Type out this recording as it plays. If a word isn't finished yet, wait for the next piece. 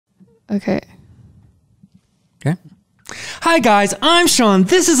Okay. Okay. Hi guys, I'm Sean.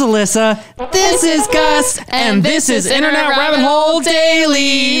 This is Alyssa. This is Gus. And this is Internet Rabbit Hole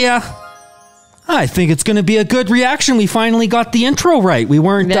Daily. I think it's going to be a good reaction. We finally got the intro right. We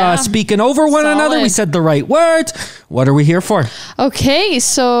weren't speaking over one another. We said the right words. What are we here for? Okay,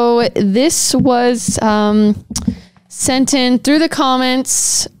 so this was sent in through the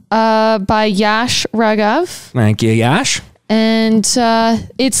comments by Yash Raghav. Thank you, Yash. And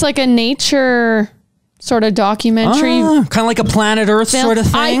it's like a nature sort of documentary. Kind of like a Planet Earth sort of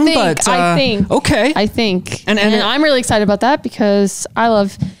thing. I think. Okay. I think. And I'm really excited about that because I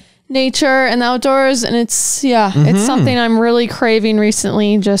love nature and the outdoors. And it's, it's something I'm really craving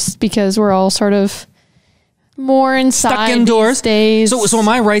recently just because we're all sort of more inside, stuck indoors these days. So am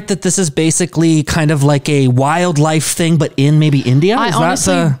I right that this is basically kind of like a wildlife thing, but in maybe India? I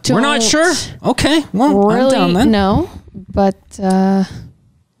honestly don't we're not sure. Okay. Well, really, I'm down then. No, but let's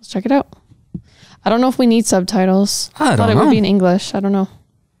check it out. I don't know if we need subtitles. I thought it would be in English. I don't know.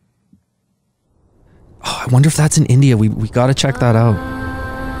 Oh, I wonder if that's in India. We got to check that out.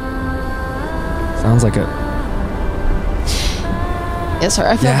 Sounds like it. Yeah, sorry.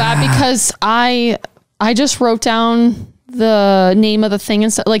 I feel bad because I just wrote down the name of the thing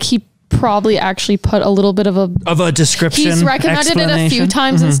and stuff. Like he probably actually put a little bit of a description. He's recommended it a few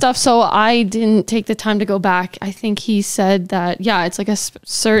times and stuff. So I didn't take the time to go back. I think he said that, it's like a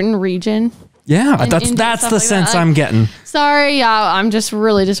certain region. Yeah, that's the sense I'm getting. Sorry, I'm just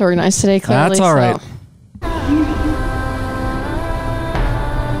really disorganized today, clearly. That's all right.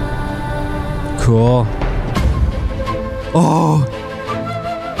 Cool. Oh.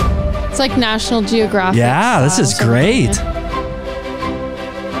 It's like National Geographic. Yeah, this is great.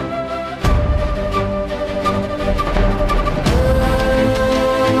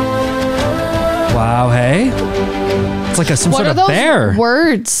 Wow, hey. It's like some sort of bear. What are those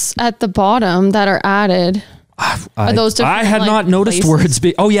words at the bottom that are added? Are those different? I had not noticed words.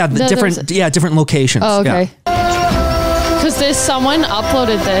 Different locations. Oh, okay. Because someone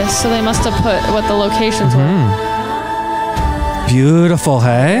uploaded this, so they must have put what the locations were. Beautiful,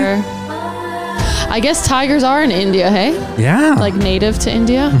 hey? I guess tigers are in India, hey? Yeah. Like native to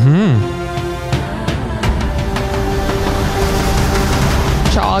India?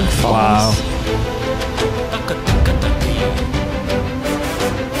 Jog falls. Wow.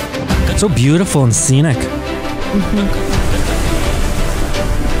 So beautiful and scenic.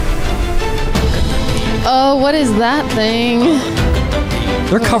 Oh, what is that thing?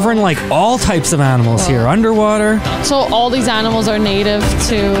 They're covering like all types of animals here, underwater. So all these animals are native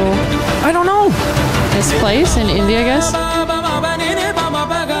to... I don't know. This place in India, I guess?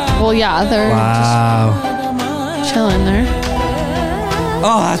 Well, yeah, they're just chilling there.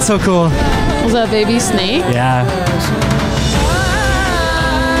 Oh, that's so cool. Was that a baby snake? Yeah.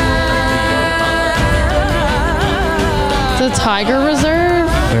 The Tiger Reserve.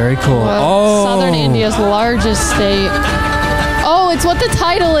 Very cool. Southern India's largest state. Oh, it's what the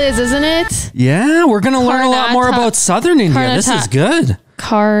title is, isn't it? Yeah, we're going to learn a lot more about Southern India. This is good.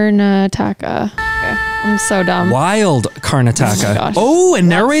 Karnataka. Okay. I'm so dumb. Wild Karnataka. Oh, and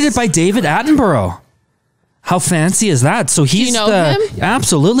narrated by David Attenborough. How fancy is that? So he's him?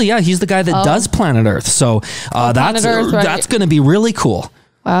 Absolutely, yeah. He's the guy that does Planet Earth. So that's going to be really cool.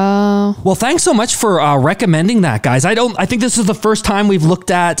 Wow. Well, thanks so much for recommending that, guys. I think this is the first time we've looked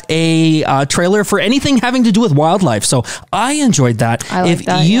at a trailer for anything having to do with wildlife. So I enjoyed that. If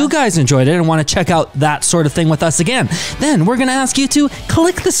you guys enjoyed it and want to check out that sort of thing with us again, then we're going to ask you to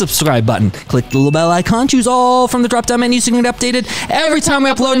click the subscribe button, click the little bell icon, choose all from the drop-down menu so you can get updated every time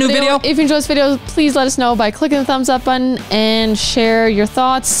we upload a new video. If you enjoy this video, please let us know by clicking the thumbs up button and share your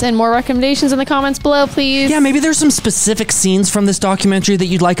thoughts and more recommendations in the comments below, please. Yeah, maybe there's some specific scenes from this documentary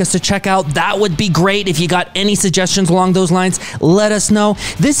that you'd like us to check out. That would be great. If you got any suggestions along those lines, let us know.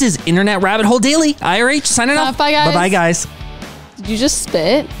 This is Internet Rabbit Hole Daily. IRH signing off. Bye, guys. Bye-bye, guys. Did you just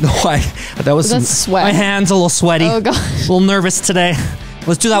spit? No, that was sweat. My hand's a little sweaty. Oh, gosh. A little nervous today.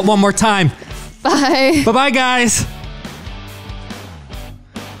 Let's do that one more time. Bye. Bye-bye, guys.